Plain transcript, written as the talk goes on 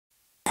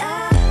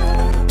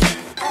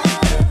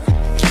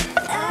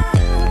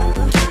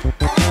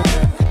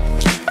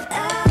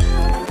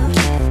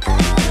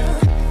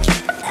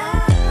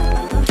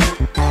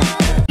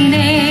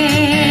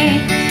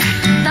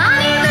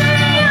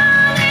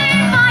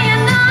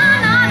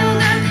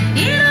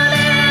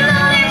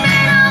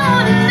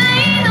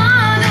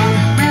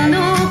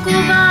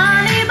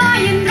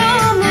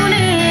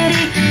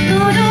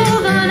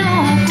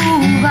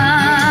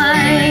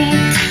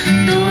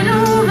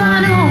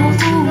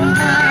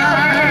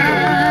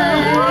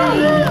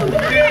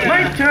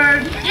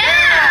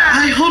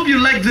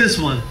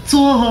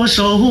左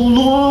手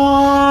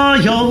锣，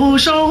右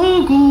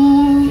手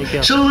鼓，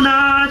手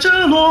拿着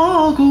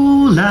锣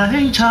鼓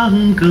来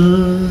唱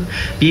歌。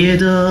别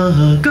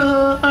的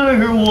歌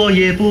儿我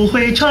也不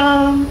会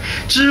唱，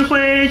只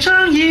会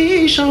唱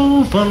一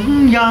首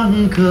凤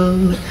阳歌。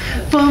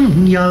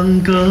凤阳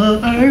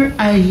歌儿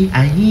哎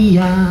哎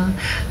呀，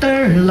嘚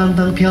儿啷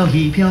当飘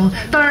一飘，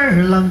嘚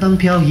儿啷当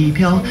飘一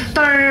飘，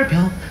嘚儿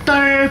飘嘚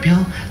儿飘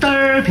嘚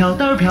儿飘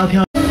嘚儿飘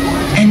飘。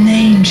An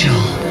angel.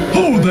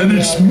 Oh, then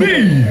it's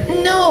me.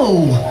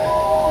 No,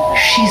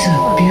 she's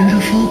a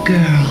beautiful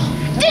girl.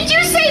 Did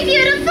you say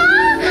beautiful?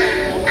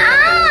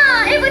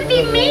 Ah, it would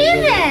be me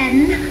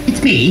then.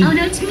 It's me. Oh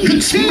no, it's me.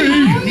 It's me.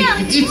 Oh no,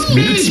 it's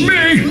me. It's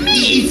me.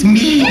 It's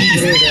me.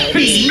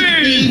 It's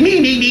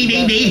me.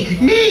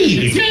 Me.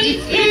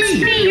 It's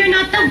me. You're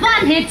not the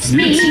one. It's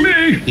me.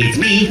 It's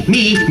me.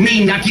 It's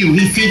me, not you.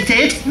 He says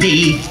it's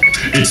me.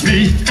 It's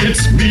me.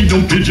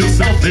 Don't kid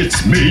yourself.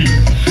 It's me.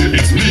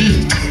 It's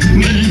me.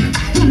 Me.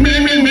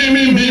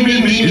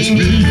 It's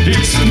me.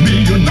 It's me.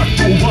 You're not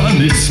the one.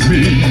 It's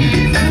me.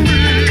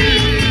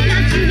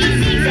 Not you.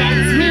 He says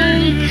it's me.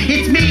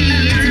 It's me.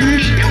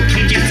 Don't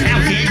kid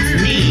yourself.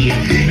 It's me.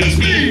 It's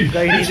me.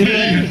 It's me.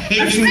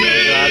 It's me.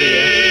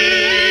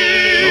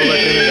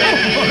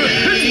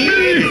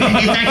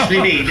 It's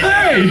actually me.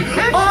 Hey,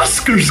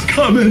 Oscar's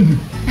coming.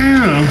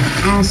 Oh,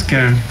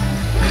 Oscar.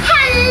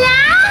 Hello,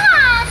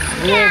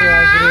 Oscar.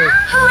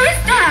 Who is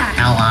that?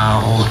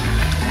 Hello.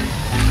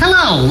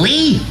 Hello,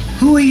 Lee.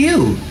 Who are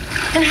you?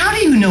 And how do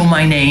you know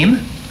my name?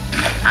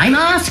 I'm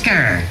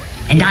Oscar,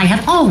 and I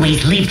have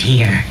always lived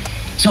here.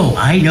 So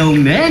I know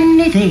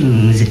many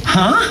things.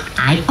 Huh?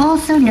 I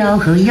also know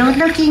who you're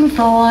looking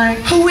for.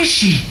 Who is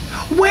she?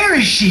 Where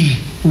is she?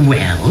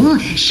 Well,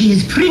 she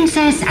is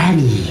Princess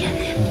Annie.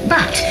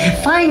 But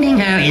finding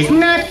her is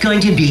not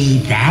going to be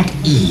that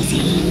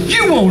easy.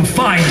 You won't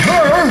find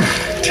her.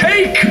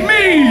 Take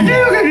me.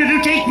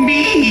 Take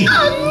me.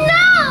 Oh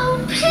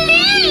no!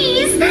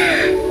 Please,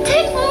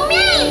 take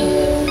me.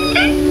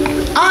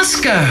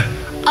 Oscar!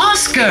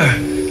 Oscar!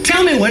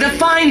 Tell me where to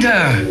find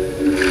her.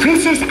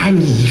 Princess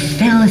Annie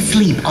fell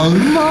asleep a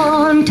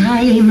long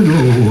time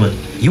ago.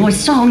 Your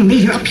song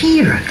made her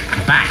appear,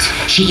 but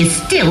she is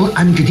still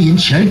under the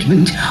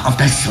enchantment of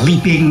the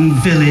sleeping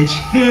village.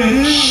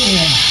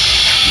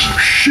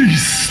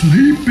 She's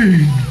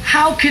sleeping.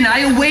 How can I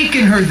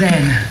awaken her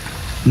then?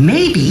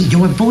 Maybe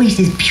your voice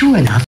is pure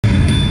enough.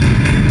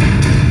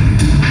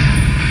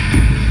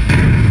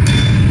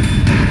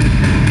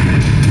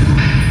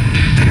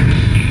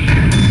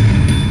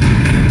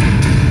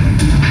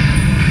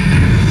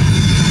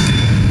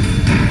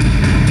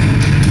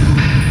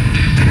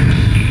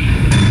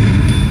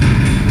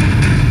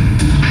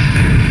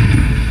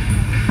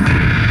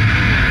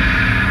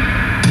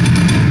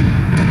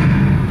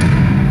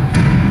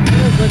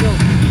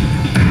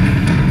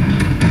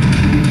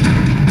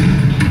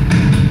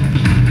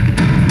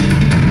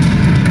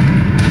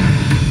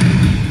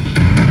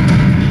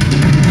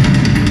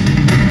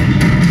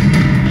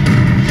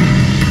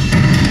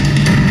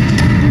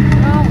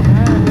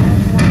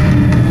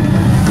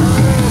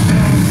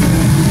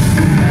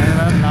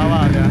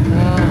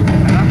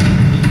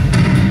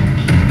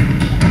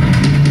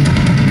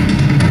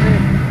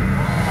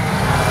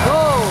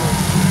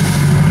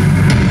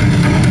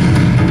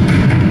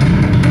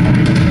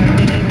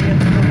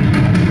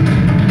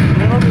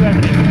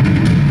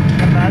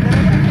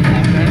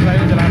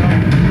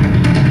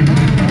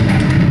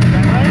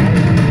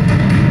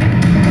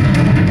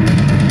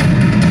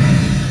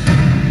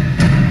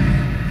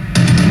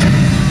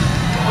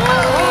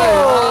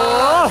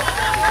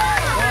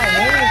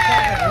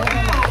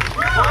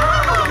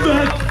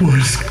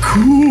 Was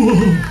cool.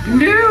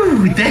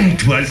 No,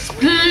 that was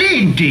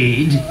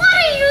splendid. What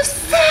are you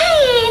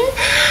saying?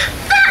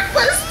 That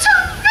was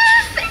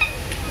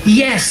terrific.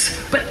 Yes,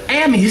 but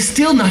Amy is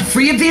still not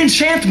free of the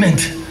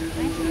enchantment.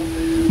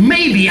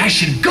 Maybe I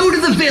should go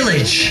to the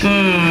village.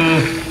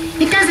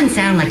 It doesn't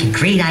sound like a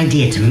great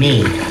idea to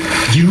me.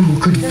 You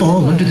could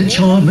fall under the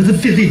charm of the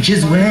village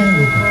as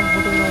well.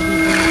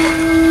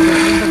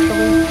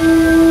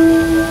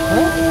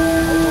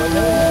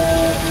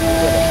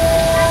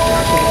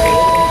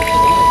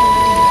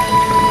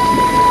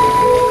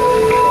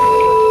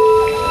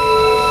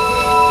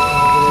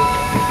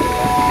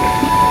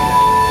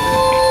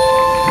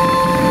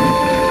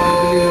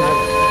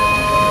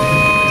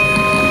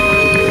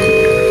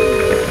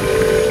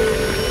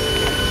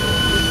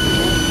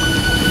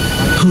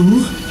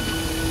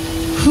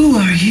 Who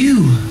are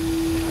you?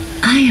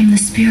 I am the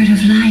spirit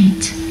of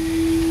light,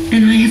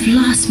 and I have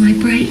lost my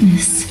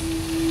brightness.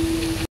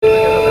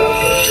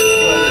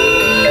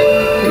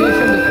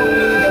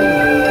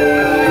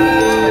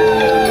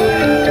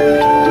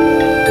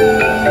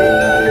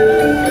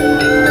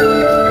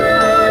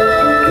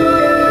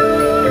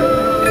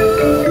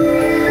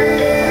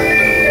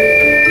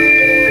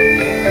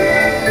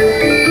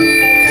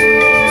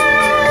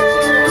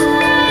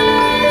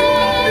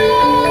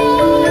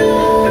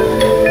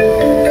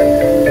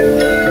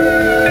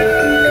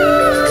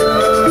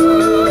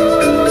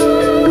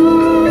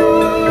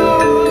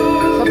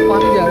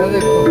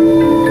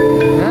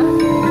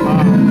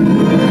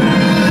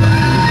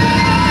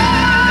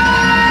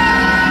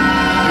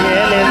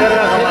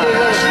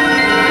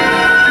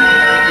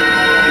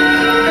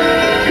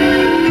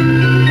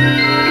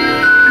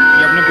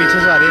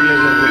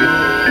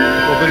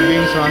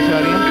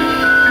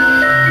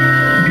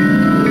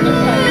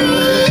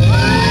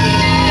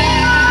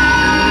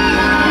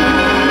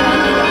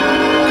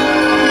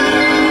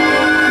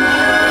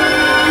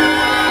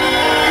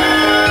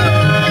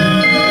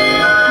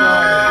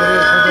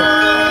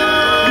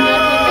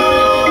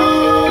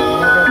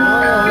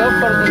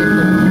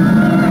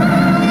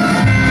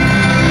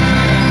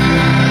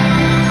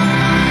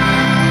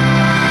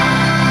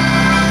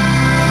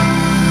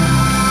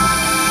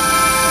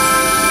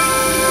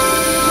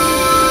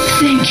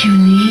 Thank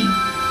you,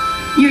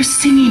 Lee. Your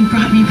singing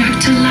brought me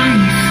back to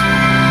life.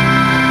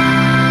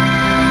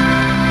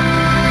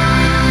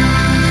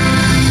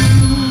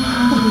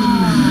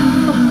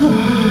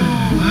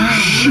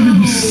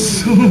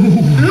 She's so...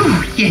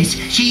 Oh, yes,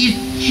 she's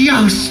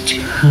just...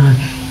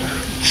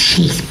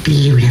 She's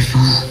beautiful.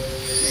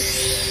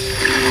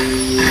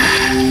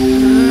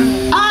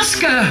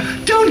 Oscar,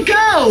 don't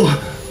go!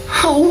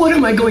 Oh, what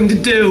am I going to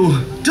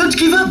do? Don't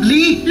give up,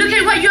 Lee. Look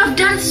at what you have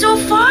done so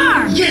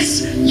far.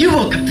 Yes, you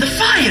woke up the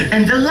fire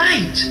and the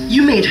light.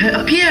 You made her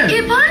appear.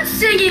 Keep on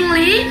singing,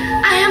 Lee.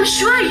 I am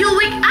sure you'll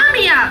wake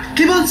Amy up.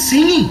 Keep on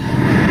singing.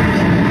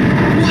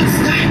 What's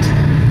that?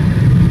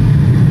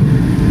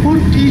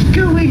 What is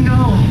going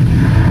on?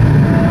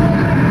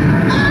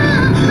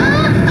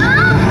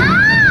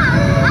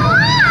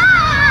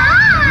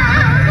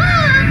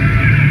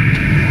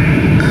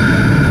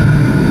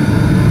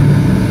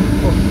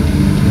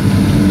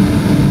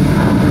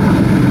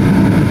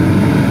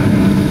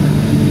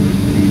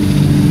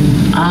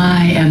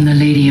 I am the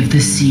Lady of the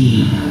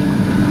Sea,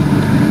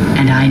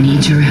 and I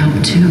need your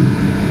help too.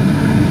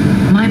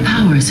 My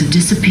powers have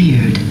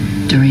disappeared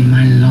during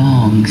my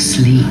long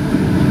sleep.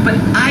 But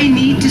I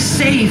need to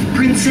save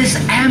Princess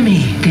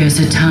Amy. There's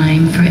a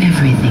time for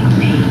everything,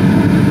 Lee.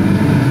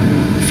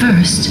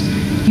 First,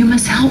 you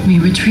must help me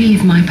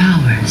retrieve my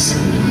powers.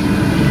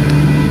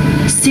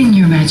 Sing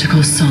your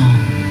magical song.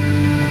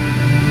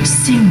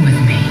 Sing with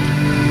me.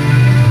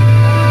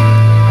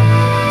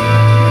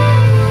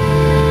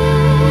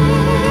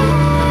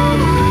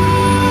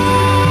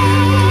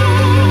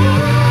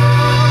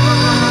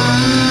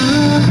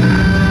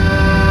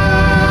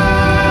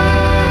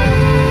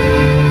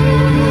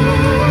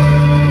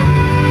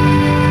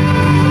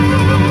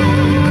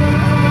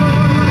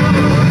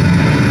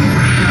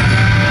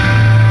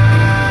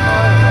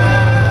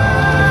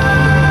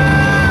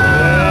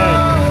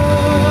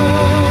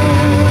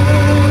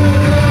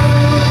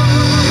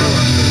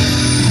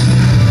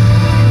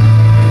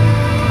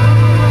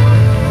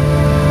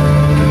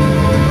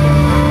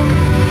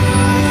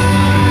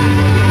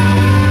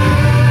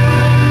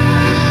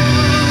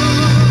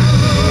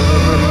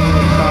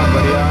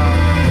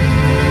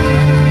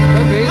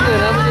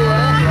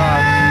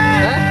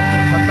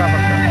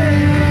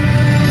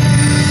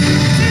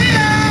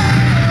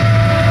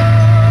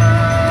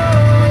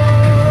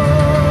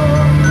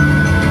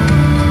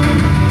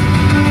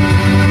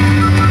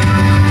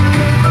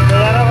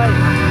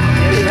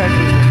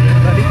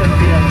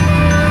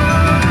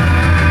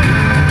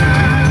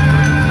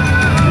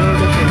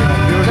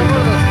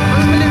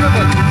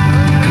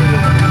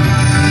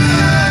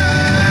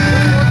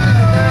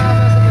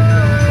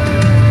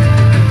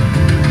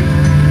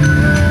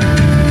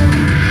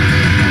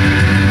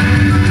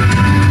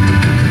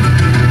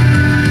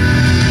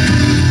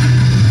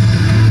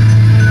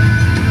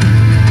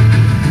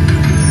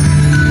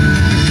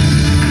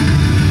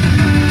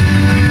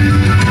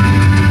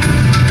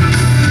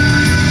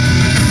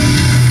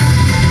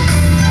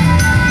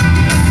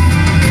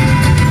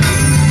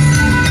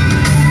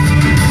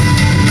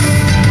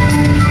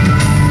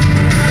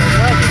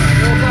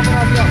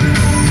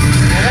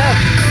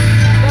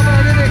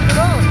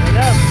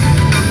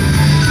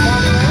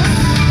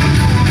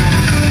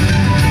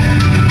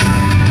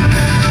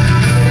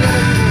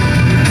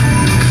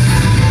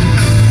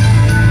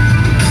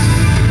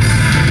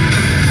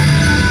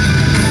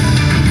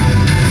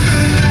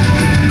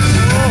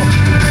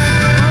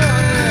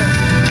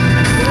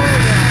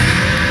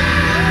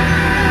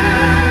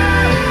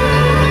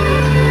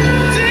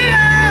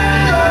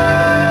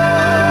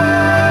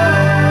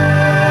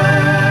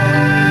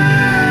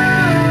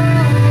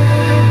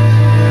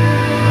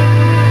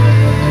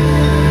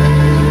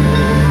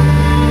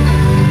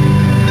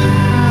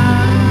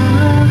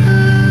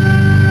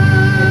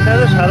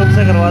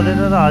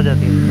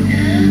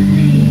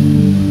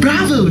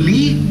 Bravo,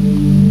 Lee.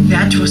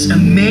 That was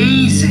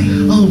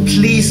amazing. Oh,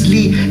 please,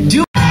 Lee,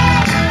 do...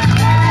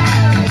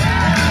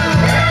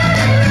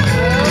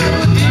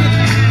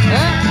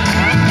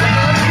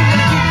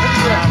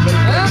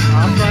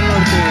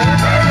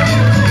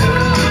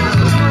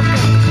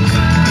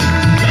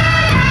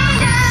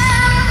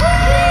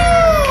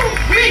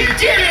 We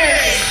did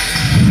it!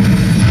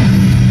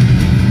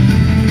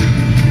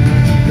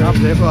 आप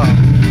देखो